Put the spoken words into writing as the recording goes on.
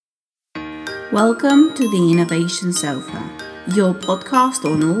Welcome to the Innovation Sofa, your podcast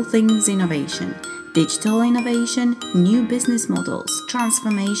on all things innovation, digital innovation, new business models,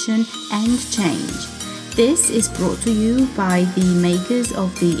 transformation, and change. This is brought to you by the makers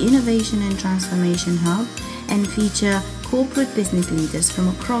of the Innovation and Transformation Hub and feature corporate business leaders from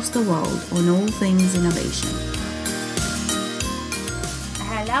across the world on all things innovation.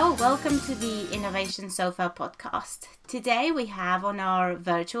 Hello, welcome to the Innovation Sofa podcast. Today we have on our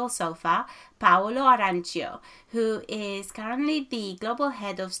virtual sofa Paolo Arancio, who is currently the Global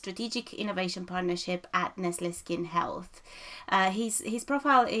Head of Strategic Innovation Partnership at Nestlé Skin Health. His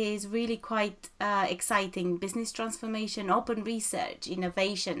profile is really quite exciting: business transformation, open research,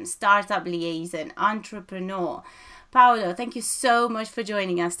 innovation, startup liaison, entrepreneur. Paolo, thank you so much for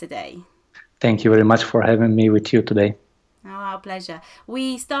joining us today. Thank you very much for having me with you today. Oh, our pleasure.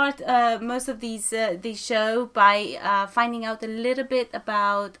 We start most of these show by finding out a little bit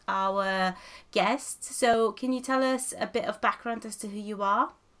about our guests. So can you tell us a bit of background as to who you are?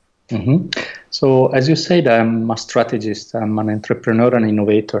 So as you said, I'm a strategist, I'm an entrepreneur and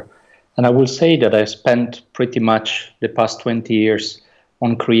innovator. And I will say that I spent pretty much the past 20 years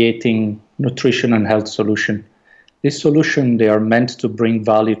on creating nutrition and health solutions. These solutions, they are meant to bring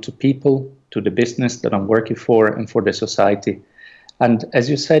value to people, to the business that I'm working for, and for the society. And as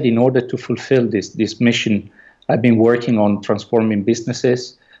you said, in order to fulfill this mission, I've been working on transforming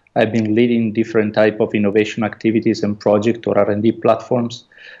businesses. I've been leading different type of innovation activities and project or R&D platforms.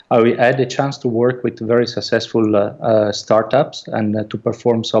 I had the chance to work with very successful startups and to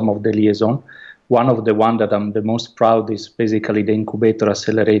perform some of the liaison. One of the one that I'm the most proud is basically the incubator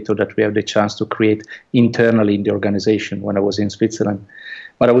accelerator that we have the chance to create internally in the organization when I was in Switzerland.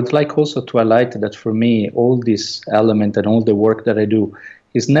 But I would like also to highlight that for me, all this element and all the work that I do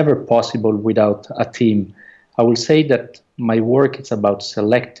is never possible without a team. I will say that my work is about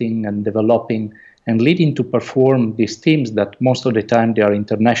selecting and developing and leading to perform these teams that most of the time they are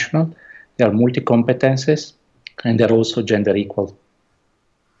international, they are multi-competences, and they're also gender equal.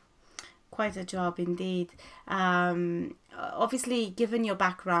 Quite a job indeed. Obviously, given your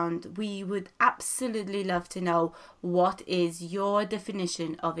background, we would absolutely love to know what is your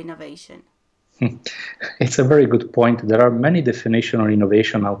definition of innovation. It's a very good point. There are many definitions of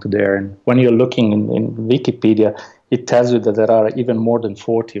innovation out there, and when you're looking in Wikipedia, it tells you that there are even more than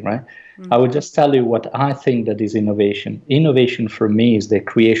 40, right? I would just tell you what I think that is innovation. Innovation for me is the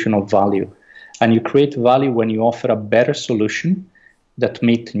creation of value, and you create value when you offer a better solution that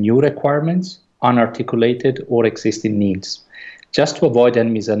meet new requirements, unarticulated or existing needs. Just to avoid any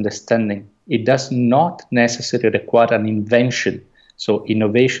misunderstanding, it does not necessarily require an invention. So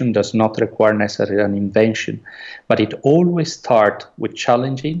innovation does not require necessarily an invention, but it always starts with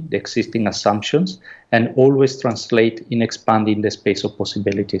challenging the existing assumptions and always translate in expanding the space of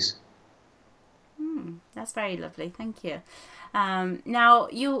possibilities. That's very lovely. Thank you. Now,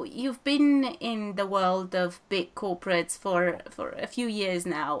 you've been in the world of big corporates for a few years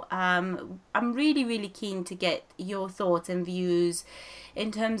now. I'm really keen to get your thoughts and views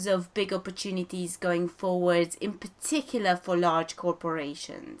in terms of big opportunities going forward, in particular for large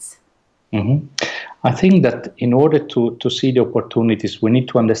corporations. I think that in order to see the opportunities, we need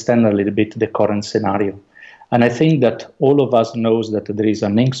to understand a little bit the current scenario. And I think that all of us knows that there is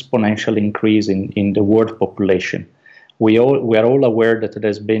an exponential increase in the world population. We are all aware that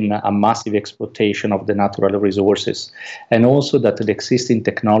there's been a massive exploitation of the natural resources, and also that the existing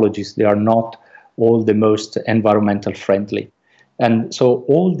technologies, they are not all the most environmental friendly. And so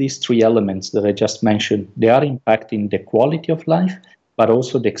all these three elements that I just mentioned, they are impacting the quality of life, but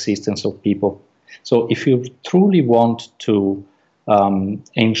also the existence of people. So if you truly want to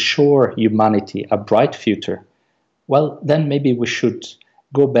ensure humanity a bright future, well, then maybe we should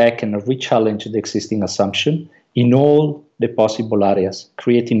go back and re-challenge the existing assumption in all the possible areas,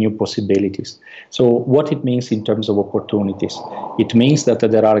 creating new possibilities. So what it means in terms of opportunities, it means that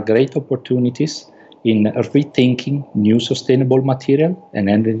there are great opportunities in rethinking new sustainable material and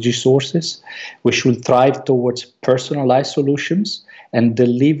energy sources. We should thrive towards personalized solutions and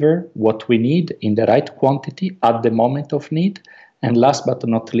deliver what we need in the right quantity at the moment of need. And last but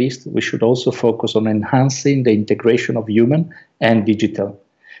not least, we should also focus on enhancing the integration of human and digital.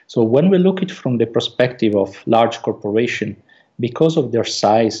 So when we look at it from the perspective of large corporation, because of their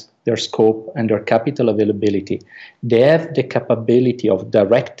size, their scope, and their capital availability, they have the capability of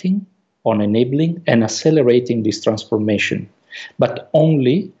directing, on enabling, and accelerating this transformation, but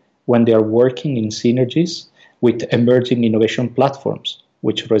only when they are working in synergies with emerging innovation platforms,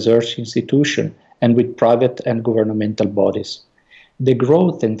 with research institutions, and with private and governmental bodies. The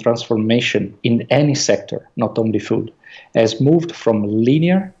growth and transformation in any sector, not only food, has moved from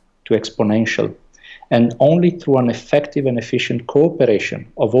linear to exponential. And only through an effective and efficient cooperation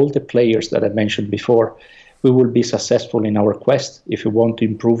of all the players that I mentioned before, we will be successful in our quest if we want to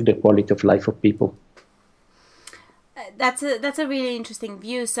improve the quality of life of people. That's a really interesting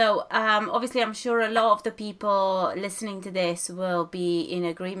view. So obviously, I'm sure a lot of the people listening to this will be in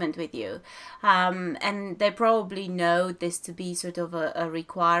agreement with you, and they probably know this to be sort of a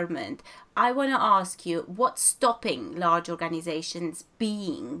requirement. I want to ask you, what's stopping large organizations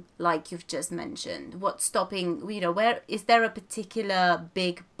being like you've just mentioned? What's stopping, where is there a particular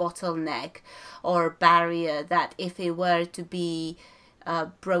big bottleneck or barrier that if it were to be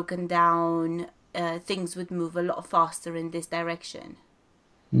broken down, things would move a lot faster in this direction?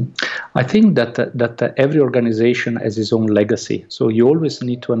 I think that every organization has its own legacy. So you always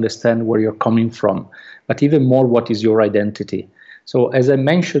need to understand where you're coming from, but even more, what is your identity? So as I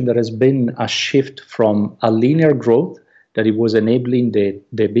mentioned, there has been a shift from a linear growth that it was enabling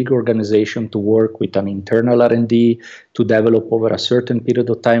the big organization to work with an internal R&D, to develop over a certain period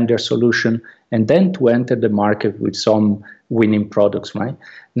of time their solution, and then to enter the market with some winning products, right?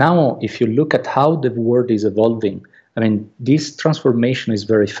 Now, if you look at how the world is evolving, I mean, this transformation is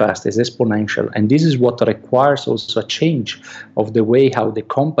very fast, it's exponential, and this is what requires also a change of the way how the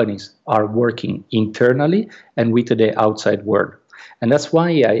companies are working internally and with the outside world. And that's why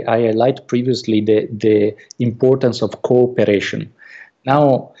I highlighted previously the importance of cooperation.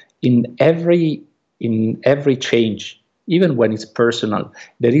 Now, in every change, even when it's personal,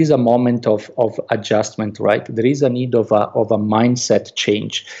 there is a moment of adjustment, right? There is a need of a mindset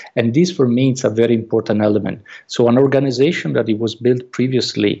change. And this, for me, it's a very important element. So an organization that it was built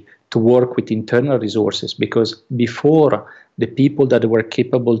previously to work with internal resources, because before, the people that were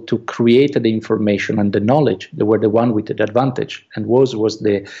capable to create the information and the knowledge, they were the one with the advantage, and was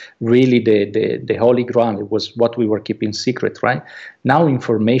really the holy ground. It was what we were keeping secret, right? Now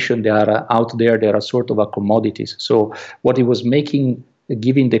information, they are out there, they are sort of a commodities. So what it was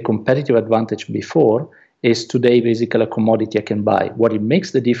giving the competitive advantage before is today basically a commodity I can buy. What it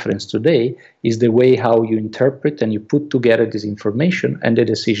makes the difference today is the way how you interpret and you put together this information and the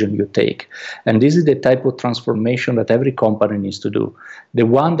decision you take. And this is the type of transformation that every company needs to do. The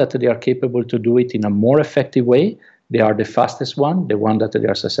one that they are capable to do it in a more effective way, they are the fastest one, the one that they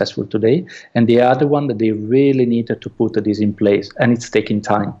are successful today, and the other one that they really needed to put this in place, and it's taking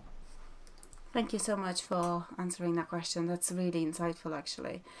time. Thank you so much for answering that question. That's really insightful,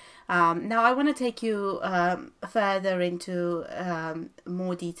 actually. Now, I want to take you further into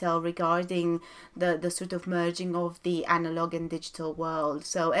more detail regarding the sort of merging of the analog and digital world.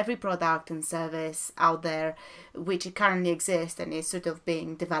 So every product and service out there which currently exists and is sort of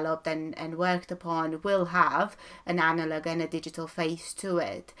being developed and worked upon will have an analog and a digital face to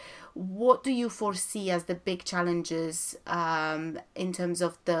it. What do you foresee as the big challenges in terms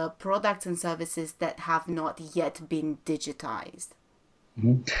of the products and services that have not yet been digitized?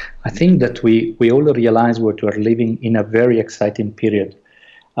 Mm-hmm. I think that we all realize that we are living in a very exciting period.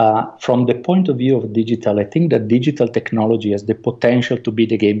 From the point of view of digital, I think that digital technology has the potential to be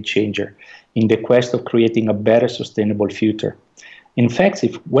the game changer in the quest of creating a better sustainable future. In fact,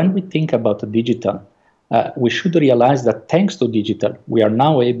 when we think about the digital, we should realize that thanks to digital, we are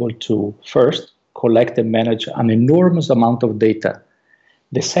now able to first collect and manage an enormous amount of data.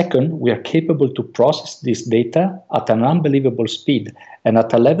 The second, we are capable to process this data at an unbelievable speed and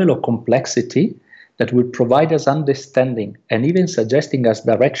at a level of complexity that will provide us understanding and even suggesting us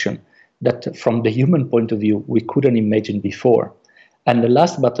direction that from the human point of view, we couldn't imagine before. And the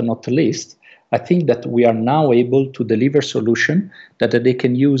last but not least, I think that we are now able to deliver solutions that they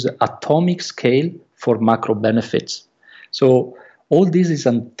can use atomic scale for macro benefits. So all this is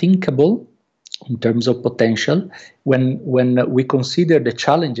unthinkable in terms of potential when we consider the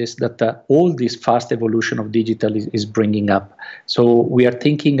challenges that all this fast evolution of digital is bringing up. So we are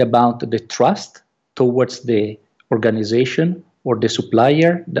thinking about the trust towards the organization or the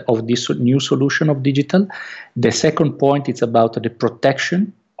supplier of this new solution of digital. The second point is about the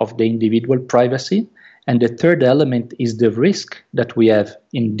protection of the individual privacy. And the third element is the risk that we have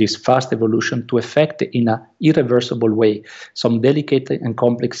in this fast evolution to affect in an irreversible way some delicate and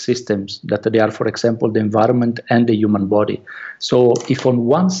complex systems that they are, for example, the environment and the human body. So if on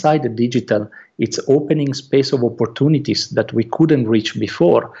one side the digital, it's opening space of opportunities that we couldn't reach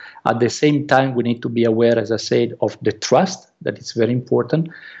before, at the same time we need to be aware, as I said, of the trust, that it's very important.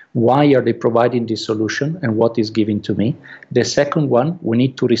 Why are they providing this solution and what is given to me? The second one, we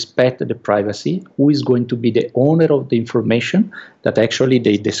need to respect the privacy. Who is going to be the owner of the information that actually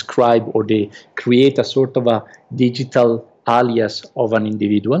they describe or they create a sort of a digital alias of an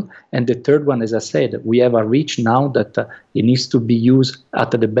individual. And the third one, as I said, we have a reach now that it needs to be used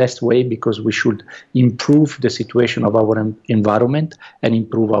at the best way, because we should improve the situation of our environment and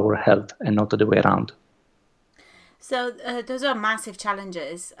improve our health, and not the way around. So those are massive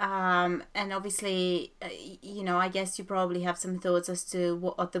challenges, and obviously, I guess you probably have some thoughts as to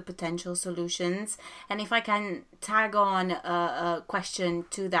what are the potential solutions. And if I can tag on a question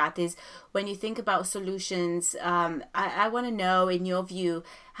to that, is when you think about solutions, I want to know, in your view,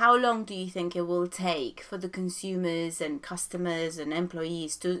 how long do you think it will take for the consumers and customers and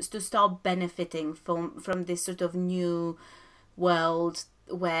employees to start benefiting from this sort of new world,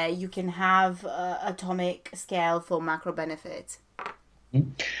 where you can have atomic scale for macro benefits?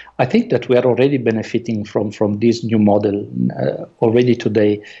 I think that we are already benefiting from this new model already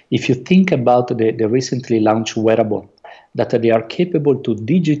today. If you think about the recently launched wearable, that they are capable to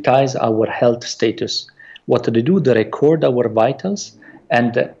digitize our health status. What they do, they record our vitals,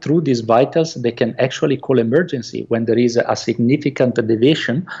 and through these vitals, they can actually call emergency when there is a significant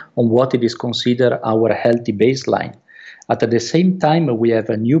deviation on what it is considered our healthy baseline. At the same time, we have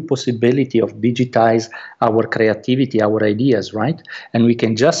a new possibility of digitize our creativity, our ideas, right? And we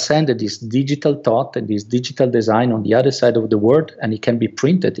can just send this digital thought and this digital design on the other side of the world, and it can be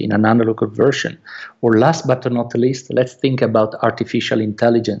printed in an analog version. Or last but not least, let's think about artificial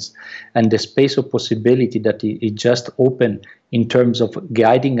intelligence and the space of possibility that it just opened in terms of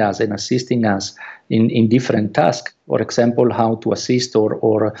guiding us and assisting us in different tasks. For example, how to assist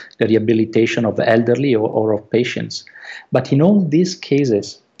or the rehabilitation of elderly or of patients. But in all these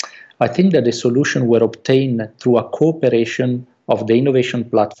cases, I think that the solution were obtained through a cooperation of the innovation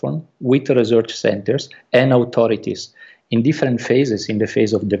platform with research centers and authorities in different phases, in the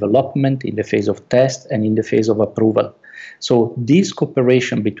phase of development, in the phase of test, and in the phase of approval. So this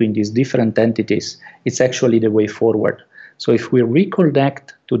cooperation between these different entities is actually the way forward. So if we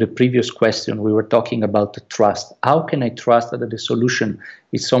reconnect to the previous question, we were talking about the trust. How can I trust that the solution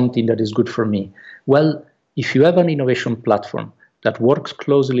is something that is good for me? Well, if you have an innovation platform that works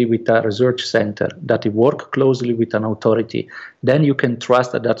closely with a research center, that it works closely with an authority, then you can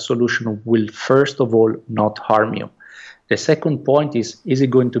trust that solution will, first of all, not harm you. The second point is it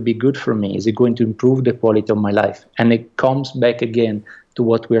going to be good for me? Is it going to improve the quality of my life? And it comes back again to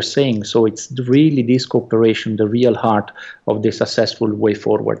what we're saying. So it's really this cooperation, the real heart of the successful way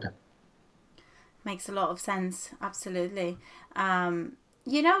forward. Makes a lot of sense. Absolutely.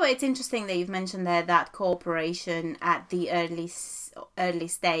 It's interesting that you've mentioned there that cooperation at the early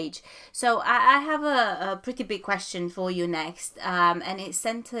stage. So I have a pretty big question for you next, and it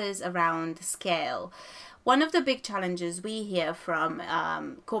centers around scale. One of the big challenges we hear from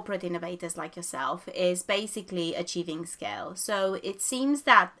corporate innovators like yourself is basically achieving scale. So it seems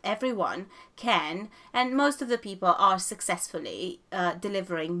that everyone can, and most of the people are successfully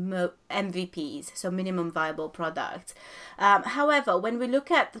delivering MVPs, so minimum viable product. However, when we look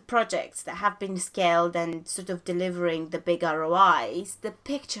at the projects that have been scaled and sort of delivering the big ROIs, the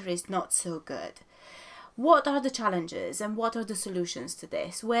picture is not so good. What are the challenges and what are the solutions to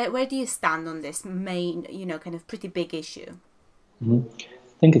this? Where do you stand on this main, kind of pretty big issue? Mm-hmm.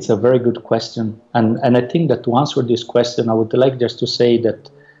 I think it's a very good question. And I think that to answer this question, I would like just to say that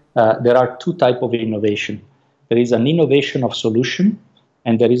there are two types of innovation. There is an innovation of solution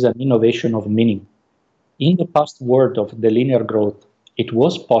and there is an innovation of meaning. In the past world of the linear growth, it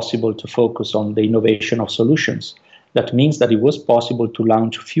was possible to focus on the innovation of solutions. That means that it was possible to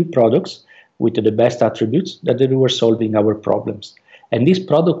launch few products with the best attributes that they were solving our problems. And these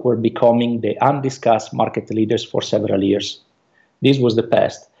products were becoming the undiscussed market leaders for several years. This was the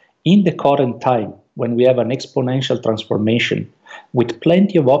past. In the current time, when we have an exponential transformation with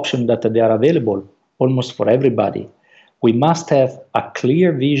plenty of options that they are available almost for everybody, we must have a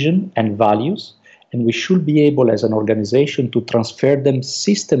clear vision and values, and we should be able as an organization to transfer them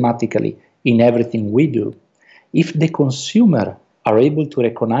systematically in everything we do. If the consumer are able to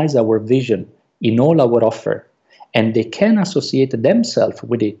recognize our vision in all our offer, and they can associate themselves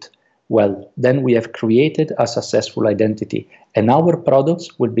with it, well, then we have created a successful identity, and our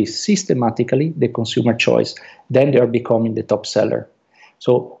products will be systematically the consumer choice. Then they are becoming the top seller.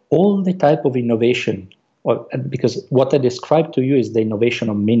 So all the type of innovation, because what I described to you is the innovation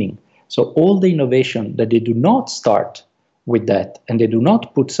of meaning. So all the innovation that they do not start with that, and they do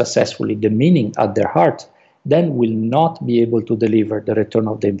not put successfully the meaning at their heart, then will not be able to deliver the return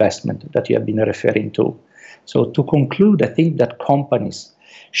of the investment that you have been referring to. So to conclude, I think that companies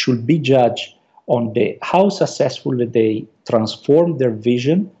should be judged on how successful they transform their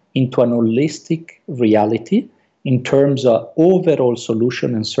vision into an holistic reality in terms of overall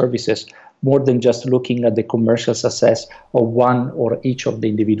solution and services more than just looking at the commercial success of one or each of the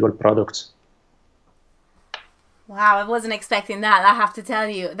individual products. Wow, I wasn't expecting that. I have to tell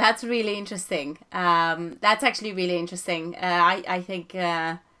you, that's really interesting. That's actually really interesting. I think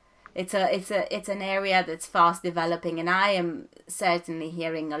it's an area that's fast developing, and I am certainly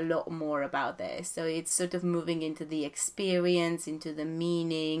hearing a lot more about this. So it's sort of moving into the experience, into the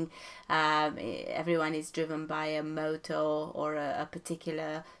meaning. Everyone is driven by a motto or a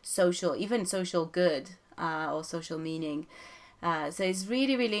particular even social good or social meaning. So it's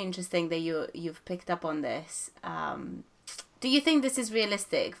really, really interesting that you've picked up on this. Do you think this is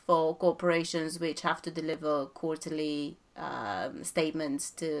realistic for corporations which have to deliver quarterly statements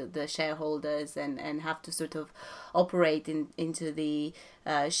to the shareholders and have to sort of operate into the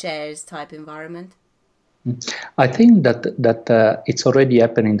shares type environment? I think that it's already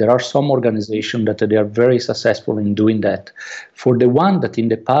happening. There are some organizations that they are very successful in doing that. For the one that in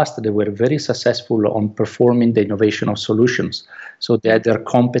the past they were very successful on performing the innovation of solutions, so they had their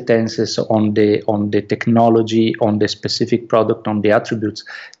competences on the technology, on the specific product, on the attributes.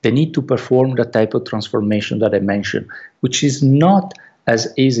 They need to perform the type of transformation that I mentioned, which is not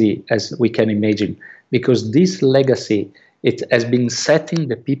as easy as we can imagine, because this legacy, it has been setting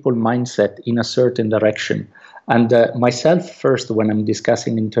the people mindset in a certain direction. And myself first, when I'm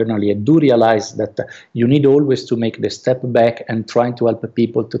discussing internally, I do realize that you need always to make the step back and trying to help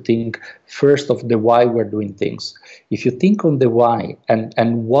people to think first of the why we're doing things. If you think on the why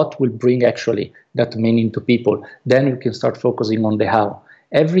and what will bring actually that meaning to people, then you can start focusing on the how.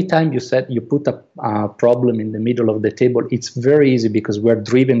 Every time you put a problem in the middle of the table, it's very easy because we're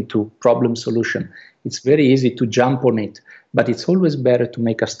driven to problem solution. It's very easy to jump on it, but it's always better to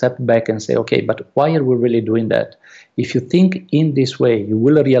make a step back and say, okay, but why are we really doing that? If you think in this way, you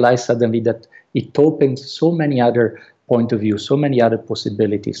will realize suddenly that it opens so many other point of view, so many other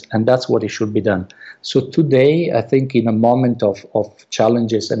possibilities, and that's what it should be done. So today, I think in a moment of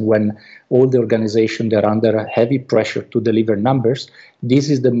challenges and when all the organizations, they're under a heavy pressure to deliver numbers, this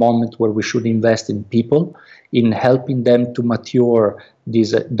is the moment where we should invest in people, in helping them to mature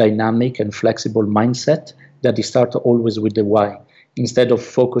this dynamic and flexible mindset that they start always with the why. Instead of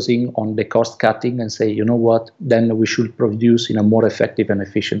focusing on the cost cutting and say, you know what, then we should produce in a more effective and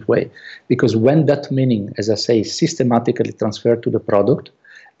efficient way. Because when that meaning, as I say, is systematically transferred to the product,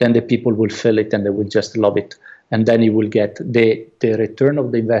 then the people will feel it and they will just love it. And then you will get the return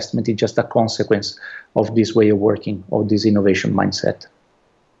of the investment is just a consequence of this way of working, of this innovation mindset.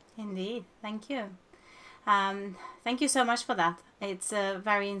 Indeed. Thank you. Thank you so much for that. It's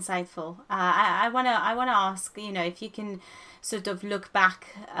very insightful. I wanna ask, if you can sort of look back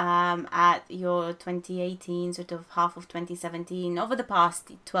at your 2018, sort of half of 2017, over the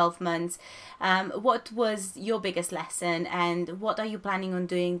past 12 months, what was your biggest lesson and what are you planning on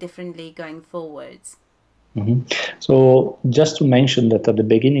doing differently going forwards? Mm-hmm. So just to mention that at the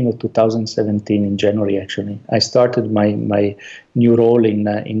beginning of 2017, in January actually, I started my new role in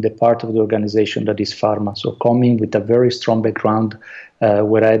the part of the organization that is pharma. So coming with a very strong background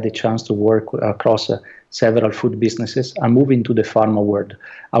where I had the chance to work across several food businesses, I moved into the pharma world,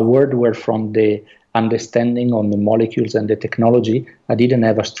 a world where from the understanding on the molecules and the technology, I didn't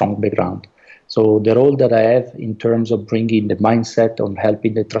have a strong background. So the role that I have in terms of bringing the mindset on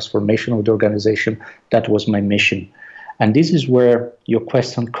helping the transformation of the organization, that was my mission. And this is where your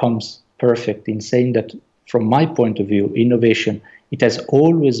question comes perfect in saying that from my point of view, innovation, it has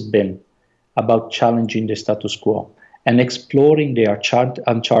always been about challenging the status quo and exploring the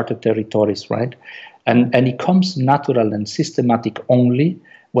uncharted territories, right? And it comes natural and systematic only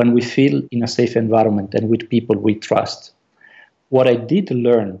when we feel in a safe environment and with people we trust. What I did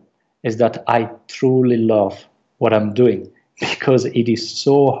learn is that I truly love what I'm doing because it is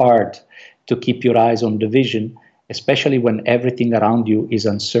so hard to keep your eyes on the vision, especially when everything around you is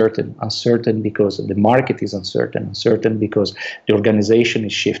uncertain because the market is uncertain because the organization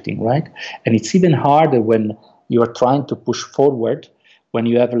is shifting, right? And it's even harder when you are trying to push forward, when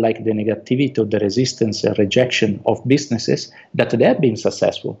you have like the negativity or the resistance and rejection of businesses that they have been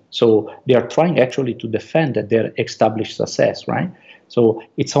successful. So they are trying actually to defend their established success, right? So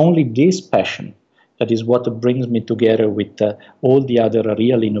it's only this passion that is what brings me together with all the other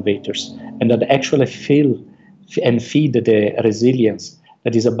real innovators, and that actually feel and feed the resilience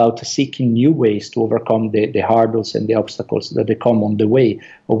that is about seeking new ways to overcome the hurdles and the obstacles that they come on the way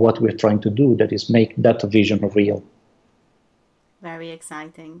of what we're trying to do, that is make that vision real. Very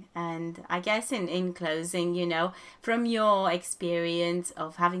exciting. And I guess in closing, from your experience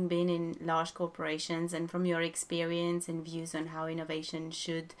of having been in large corporations and from your experience and views on how innovation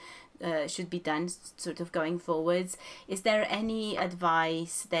should be done sort of going forwards, is there any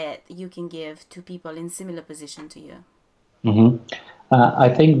advice that you can give to people in similar position to you? Mm-hmm. I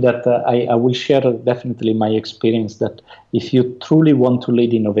think that I will share definitely my experience that if you truly want to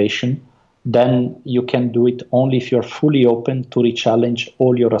lead innovation, then you can do it only if you're fully open to re-challenge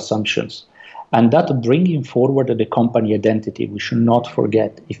all your assumptions. And that bringing forward the company identity, we should not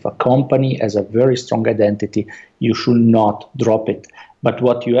forget, if a company has a very strong identity, you should not drop it. But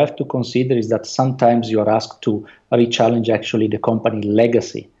what you have to consider is that sometimes you are asked to re-challenge actually the company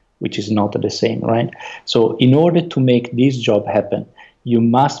legacy, which is not the same, right? So in order to make this job happen, you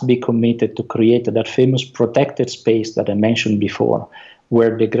must be committed to create that famous protected space that I mentioned before,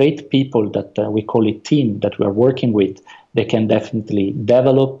 where the great people that we call it team that we're working with, they can definitely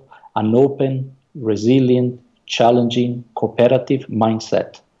develop an open, resilient, challenging, cooperative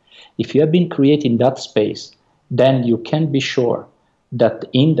mindset. If you have been creating that space, then you can be sure that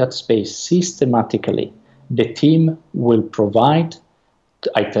in that space, systematically, the team will provide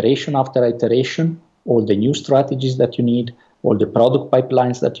iteration after iteration all the new strategies that you need, all the product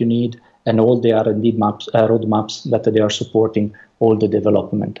pipelines that you need, and all the R&D roadmaps that they are supporting all the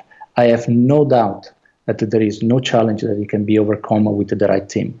development. I have no doubt that there is no challenge that it can be overcome with the right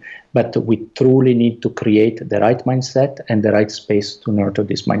team. But we truly need to create the right mindset and the right space to nurture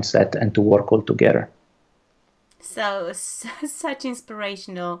this mindset and to work all together. So such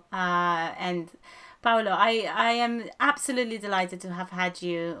inspirational. And Paolo, I am absolutely delighted to have had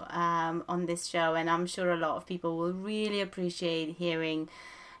you on this show, and I'm sure a lot of people will really appreciate hearing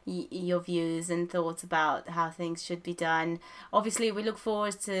your views and thoughts about how things should be done. Obviously, we look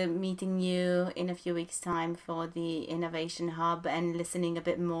forward to meeting you in a few weeks' time for the Innovation Hub and listening a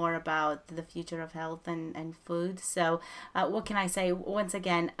bit more about the future of health and food. So what can I say? Once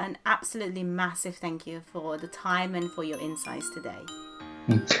again, an absolutely massive thank you for the time and for your insights today.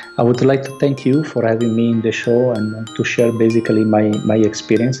 I would like to thank you for having me in the show and to share basically my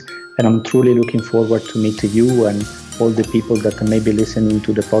experience. And I'm truly looking forward to meet you and all the people that may be listening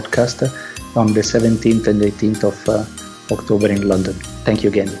to the podcast on the 17th and 18th of October in London. Thank you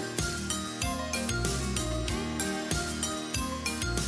again.